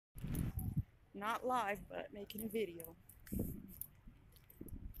Not live, but making a video.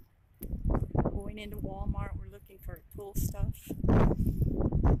 Going into Walmart, we're looking for pool stuff.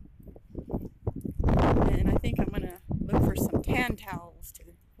 And I think I'm gonna look for some tan towels to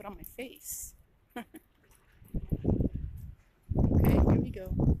put on my face. Okay, here we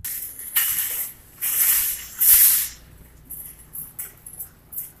go.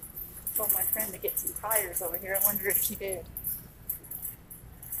 Told my friend to get some tires over here. I wonder if she did.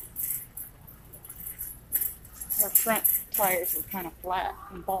 Her front tires were kind of flat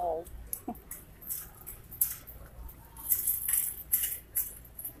and bald.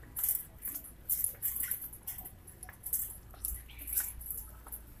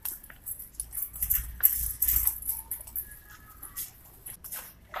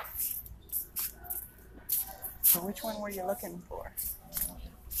 So which one were you looking for?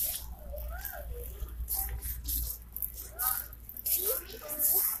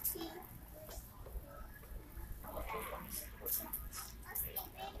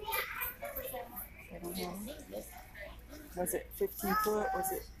 I don't know. Was it 15 foot?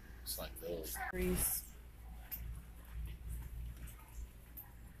 Was it? It's like those.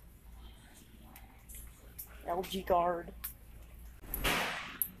 LG Guard.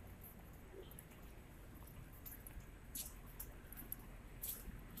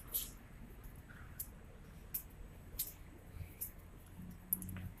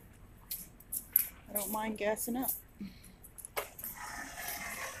 I don't mind gassing up.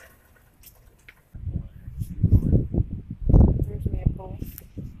 There's Maple.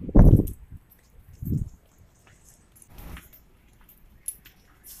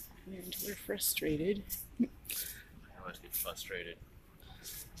 And we're frustrated. I always get frustrated.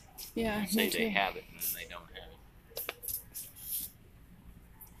 Yeah, Say they have it and then they don't have it.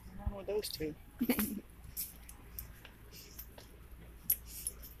 What's wrong with those two?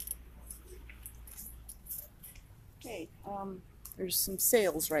 Okay, there's some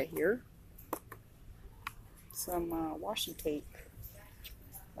sales right here. Some washi tape,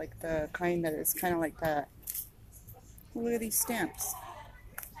 like the kind that is kind of like that. Look at these stamps.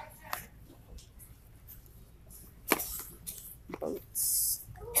 Boats,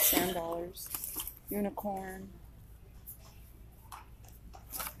 $10, unicorn.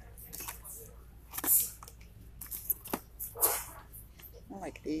 I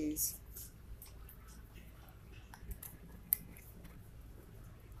like these.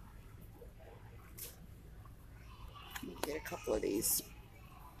 Get a couple of these.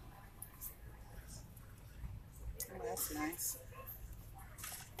 Oh, that's nice.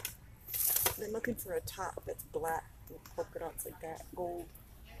 I've been looking for a top that's black with polka dots like that, gold.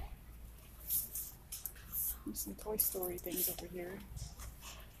 There's some Toy Story things over here.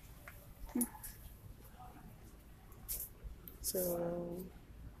 So,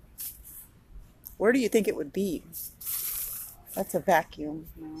 where do you think it would be? That's a vacuum.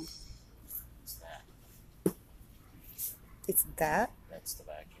 No. It's that. It's that? That's the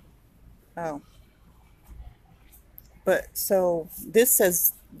vacuum. Oh. But so this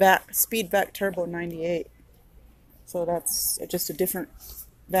says Speedvac Turbo 98. So that's just a different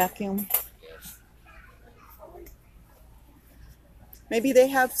vacuum. Yes. Maybe they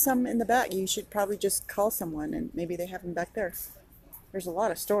have some in the back. You should probably just call someone and maybe they have them back there. There's a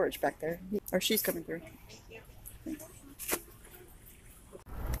lot of storage back there. Or she's coming through.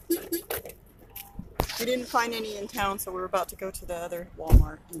 We didn't find any in town, so we're about to go to the other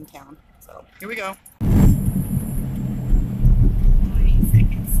Walmart in town. So here we go.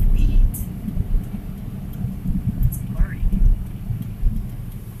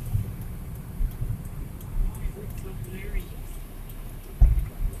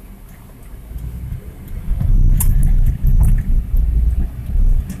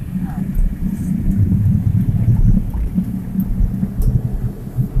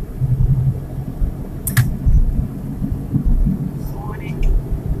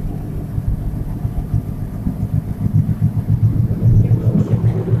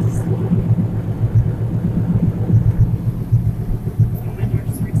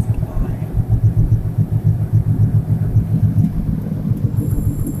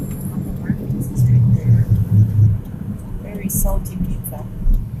 Salty pizza.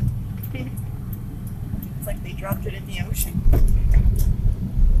 It's like they dropped it in the ocean.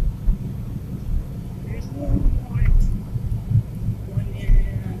 There's one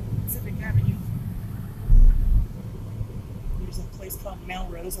in Pacific Avenue. There's a place called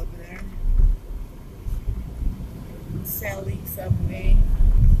Melrose over there. Sally Subway.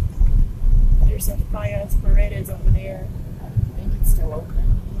 There's a Fias Paredes over there. I think it's still open.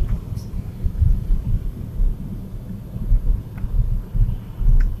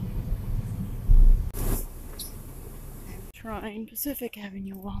 Shrine Pacific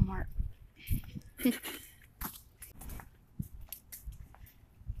Avenue Walmart.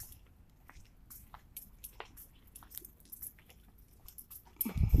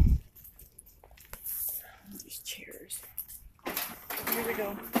 These chairs. Here we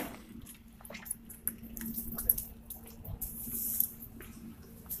go.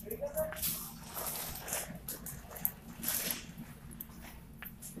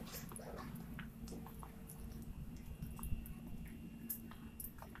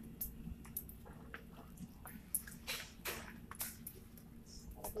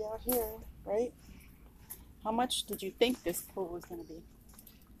 Be out here, right? How much did you think this pool was going to be?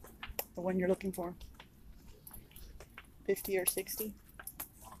 The one you're looking for? 50 or 60? It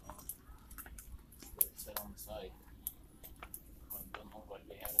said on the site. Doesn't look like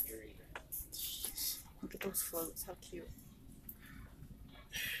they have it here either. Jeez, look at those floats, how cute.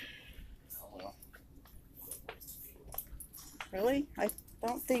 Oh well. Really? I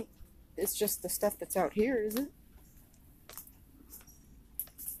don't think it's just the stuff that's out here, is it?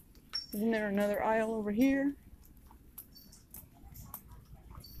 Isn't there another aisle over here?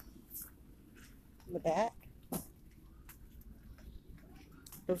 In the back?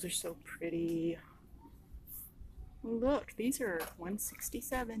 Those are so pretty. Look, these are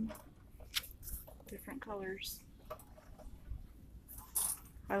 $167. Different colors.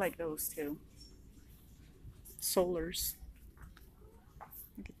 I like those too. Solars.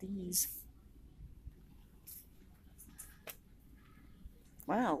 Look at these.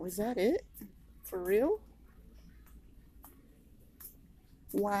 Wow, is that it? For real?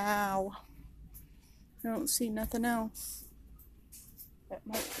 Wow. I don't see nothing else. That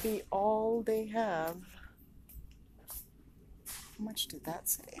might be all they have. How much did that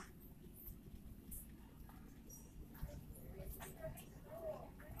say?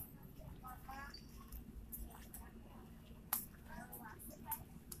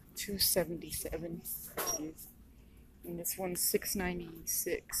 $277. Jeez. And this one's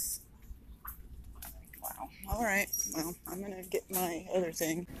 $696. Wow. All right. Well, I'm gonna get my other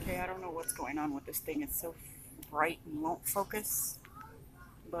thing. Okay, I don't know what's going on with this thing. It's so bright and won't focus.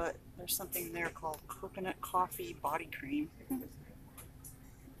 But there's something there called coconut coffee body cream.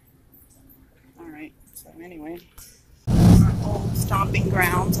 All right. So anyway, our old stomping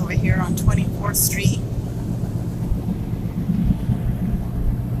grounds over here on 24th Street.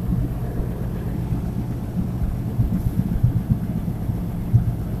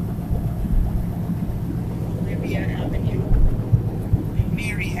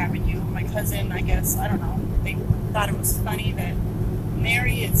 Cousin, I guess, I don't know, they thought it was funny that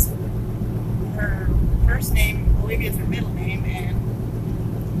Mary is her first name, Olivia is her middle name,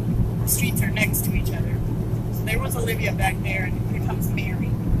 and the streets are next to each other. So there was Olivia back there, and here comes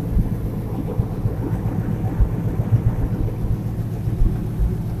Mary.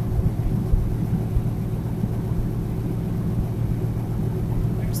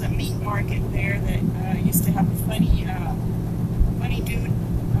 There's a meat market there that used to have a funny dude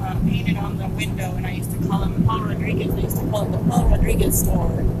painted on the window, and I used to call him Paul Rodriguez. I used to call it the Paul Rodriguez store.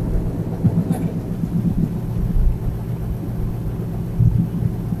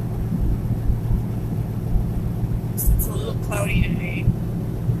 It's a little cloudy today.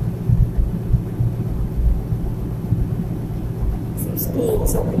 Some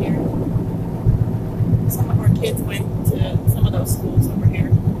schools over here. Some of our kids went to some of those schools over here.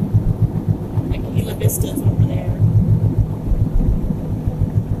 Like Gila Vista's over there.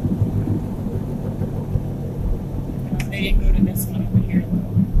 They didn't go to this one over here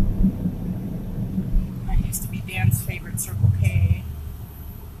though. That used to be Dan's favorite Circle K.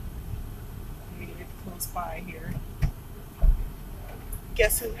 We live close by here.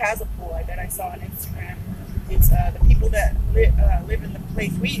 Guess who has a pool? I bet I saw on Instagram. It's the people that live in the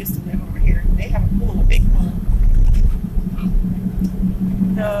place we used to live over here. They have a pool, a big pool.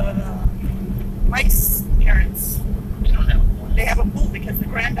 Mike's parents, they have a pool because the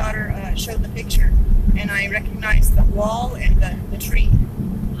granddaughter showed the picture. And I recognized the wall and the tree.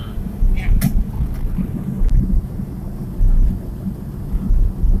 Yeah.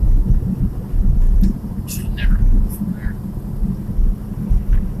 Should never move from there.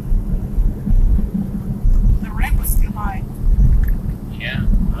 The rent was too high. Yeah,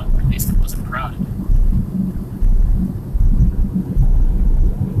 well, at least it wasn't crowded.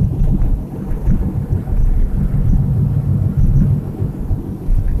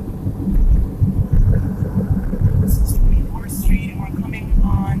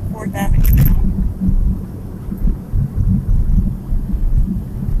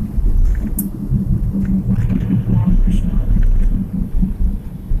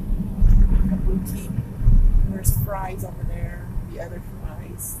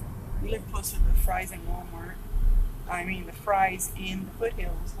 Fry's in Walmart. I mean the Fry's in the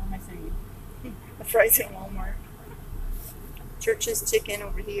Foothills. What am I saying? The Fry's in Walmart. Church's Chicken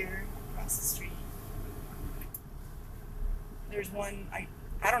over here across the street. There's one, I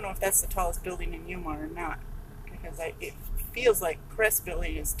don't know if that's the tallest building in Yuma or not, because it feels like Crest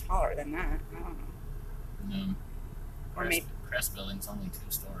Building is taller than that. I don't know. No. Or maybe Crest Building's only 2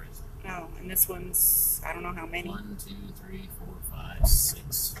 stories. no, and this one's, I don't know how many. 1, 2, 3, 4, 5,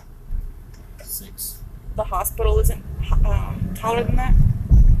 6. 6. The hospital isn't taller than that?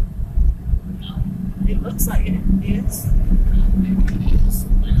 No. It looks like it is. Maybe it is.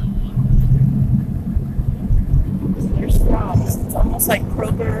 There's Fry's. It's almost like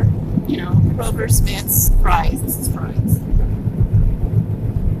Kroger, you know, Kroger, Smith's, Fry's. This is Fry's.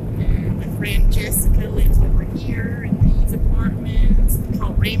 And my friend Jessica lives over here in these apartments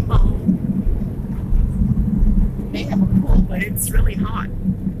called Rainbow. They have a pool, but it's really hot.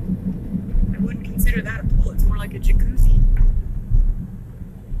 I wouldn't consider that a pool. It's more like a jacuzzi.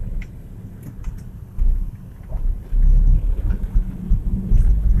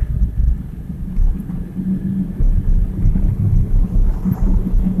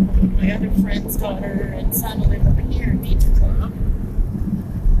 My other friend's daughter and son live over here in Beach Club.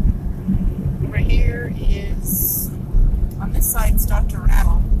 Over here is, on this side's Dr.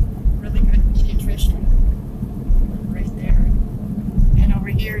 Rattle, really good pediatrician, right there. And over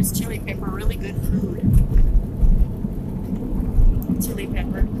here is Chili Pepper, really good food. Chili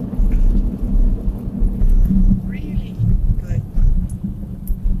Pepper. Really good.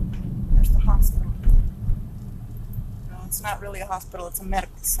 There's the hospital. No, it's not really a hospital, it's a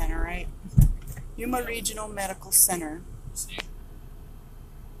medical center, right? Yuma Regional Medical Center. See.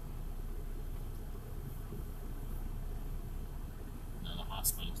 No, the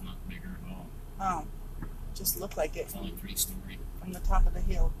hospital's not bigger at all. Oh, just looked like it It's only 3 story. from the top of the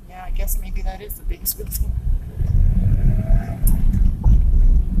hill. Yeah, I guess maybe that is the biggest building.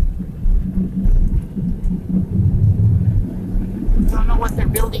 Don't know what they're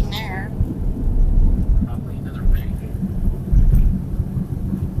building there. Probably another bank.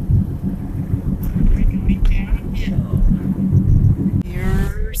 We're going downhill.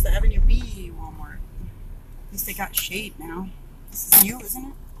 Here's the Avenue B Walmart. At least they got shade now. This is new, isn't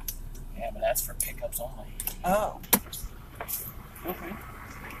it? Yeah, but that's for pickups only. Oh. Okay.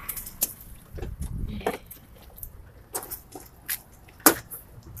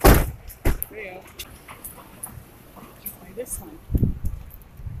 There you go. Try this one.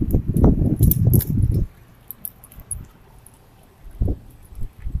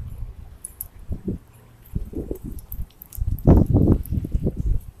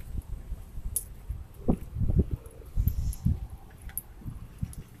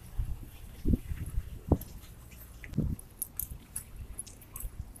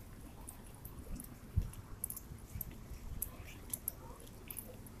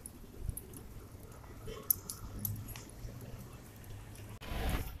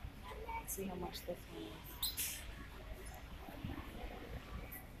 See how much this one is.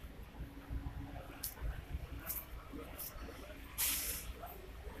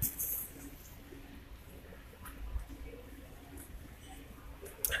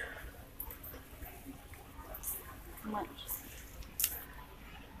 How much?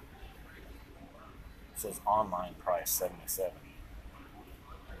 It says online price 77.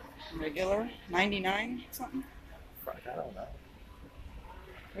 Regular? 99 something? I don't know.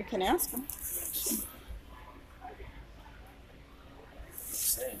 We can ask them. It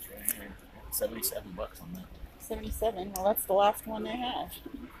says right here. 77 bucks on that. 77. Well, that's the last one they have.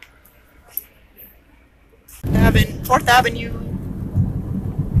 4th Avenue.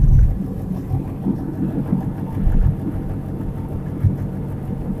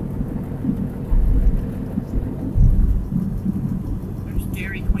 There's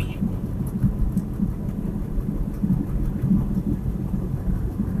Dairy Queen.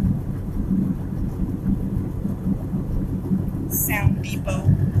 Sound Depot.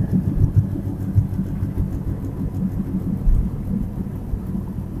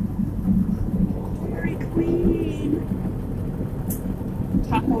 Dairy Queen.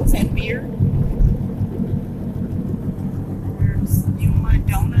 Tacos and beer. There's Yuma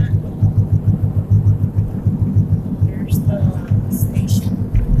Donut. There's the station,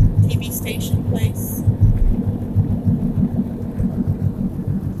 TV station place.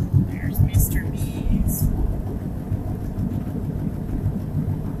 There's Mr. B's.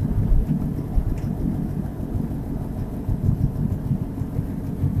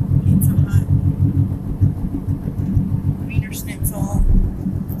 Pizza Hut, Wiener Schnitzel,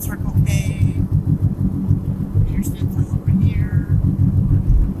 Circle K,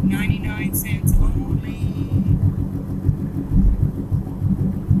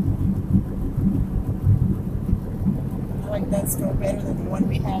 than the one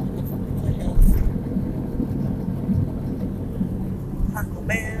we have in the foothills. Taco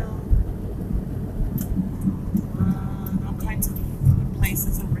Bell. All kinds of food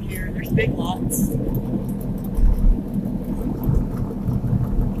places over here. There's big lots.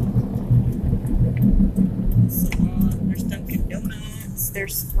 There's Dunkin' Donuts.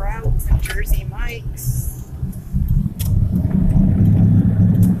 There's Sprouts and Jersey Mike's.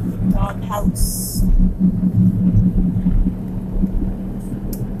 Dog House.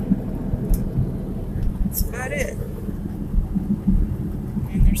 That's about it.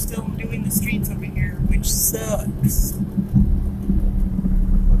 And they're still doing the streets over here, which sucks.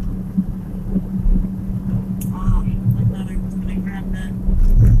 I thought I was gonna grab that.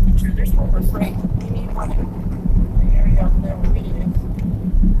 I'm sure there's more for freight. We need one in the area up there where we live.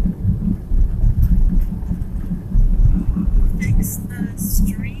 Fix the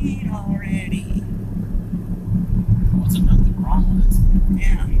street already. Wasn't nothing wrong with it.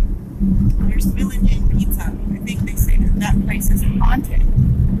 Yeah. There's Village Inn Pizza. I think they say that that place is haunted.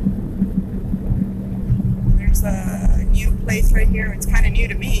 There's a new place right here. It's kind of new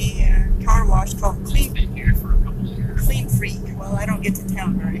to me. A car wash called It's Clean been here for a couple of years. Freak. Well, I don't get to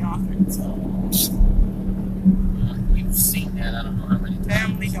town very often, so. You've seen that, I don't know how many times.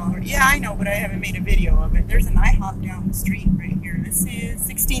 Family Dollar. Yeah, I know, but I haven't made a video of it. There's an IHOP down the street right here. This is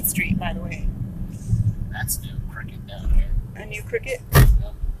 16th Street, by the way. That's new. Cricket down here. A new Cricket. Yep.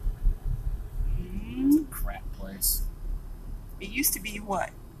 Mm. Crap place. It used to be what?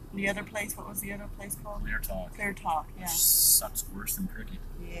 The other place? What was the other place called? Clear Talk. Clear Talk, yeah. Which sucks worse than Cricket.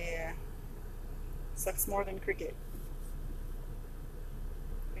 Yeah. Sucks more than Cricket.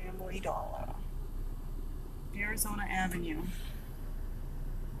 Family Dollar. Arizona Avenue.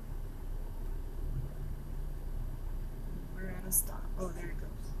 We're at a stop. Oh, there it goes.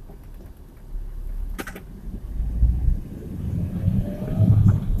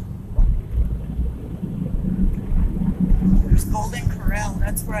 There's Golden Corral.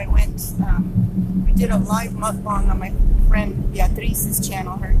 That's where I went. We did a live mukbang on my friend Beatrice's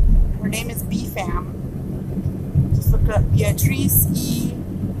channel. Her name is BFam. Just look up Beatrice E.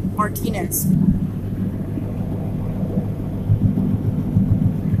 Martinez.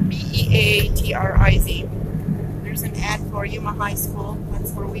 Beatriz. There's an ad for Yuma High School.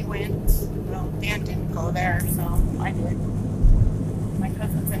 That's where we went. Well, Dan didn't go there, so I did. My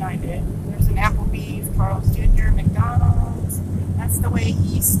cousins and I did. There's an Applebee's, Carl's Jr., McDonald's. That's the way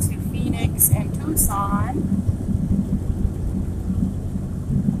east to Phoenix and Tucson.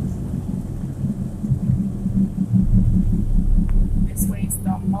 This way's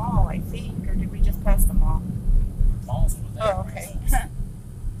the mall, I think. Or did we just pass the mall? Mall's over there. Oh, okay.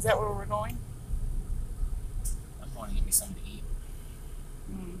 Is that where we're going? I'm going to get me something to eat.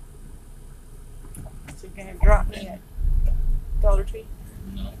 Hmm. So you're gonna drop me at Dollar Tree?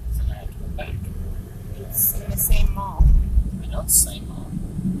 No, then I have to go back. It's in the same mall. I know it's the same mall.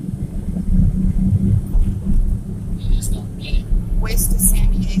 You just don't get it. West of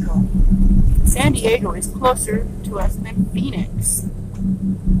San Diego. San Diego is closer to us than Phoenix.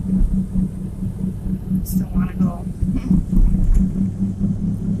 Still want to go.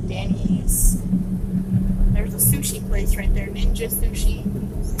 Denny's. There's a sushi place right there, Ninja Sushi.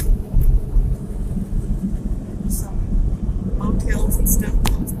 Some motels and stuff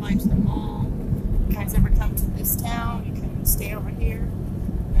close by to the mall. If you guys ever come to this town, you can stay over here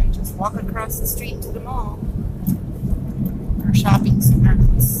and then just walk across the street to the mall. Or shopping center.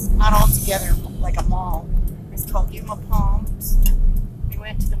 It's not all together like a mall. It's called Yuma Palms. We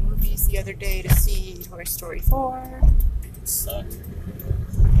went to the movies the other day to see Toy Story 4. It sucked.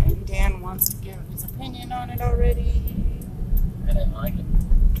 And Dan wants to give his opinion on it already. I didn't like it.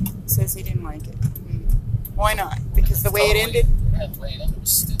 Says he didn't like it. Why not? Because the way it ended? Yeah, the way it ended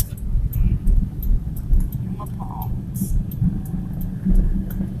was stupid. Yuma Palms.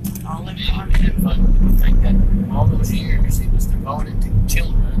 Olive Maybe Garden. we didn't think that all those years he was devoted to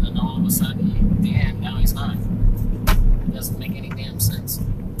children, and all of a sudden, at the end, now he's not. It doesn't make any damn sense.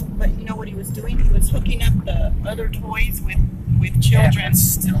 But you know what he was doing? He was hooking up the other toys with Yeah, but children. that's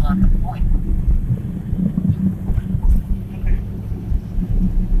still not the point. Okay.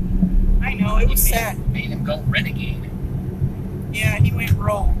 I know, it was sad. Made him go renegade. Yeah, he went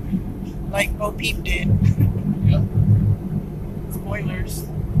rogue. Like Bo Peep did. Yep. Spoilers.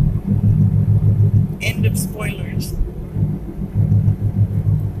 End of spoilers.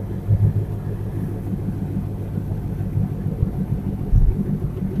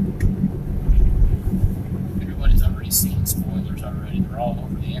 Everybody's already seen spoilers already. They're all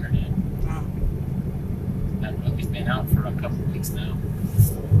over the internet. Oh. That movie's been out for a couple of weeks now.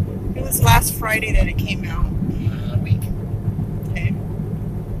 It was last Friday that it came out. A week. Okay.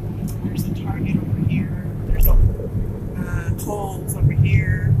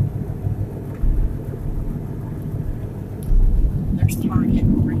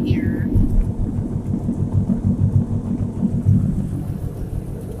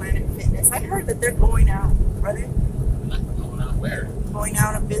 Fitness. I heard that they're going out. Are they Not going out where? going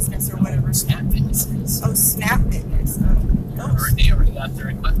out of business or whatever? Snap Fitness is. Oh, Snap Fitness. Oh, Or they already got their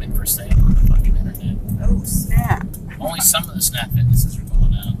equipment for sale on the fucking internet. oh, Snap. Only some of the Snap Fitnesses are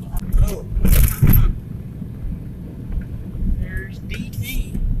going out. Oh. There's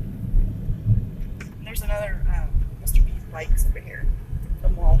DT. And there's another Mr. B's Bikes over here. The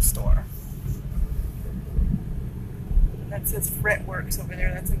mall store. That says Fretworks over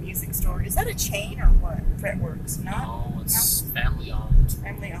there. That's a music store. Is that a chain or what? Fretworks? No? No, it's family owned.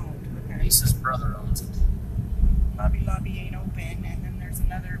 Family owned. Okay. Lisa's brother owns it. Lobby ain't open. And then there's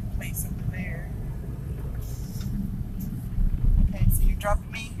another place over there. Okay, so you're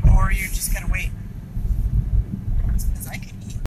dropping me or you're just going to wait? Because I can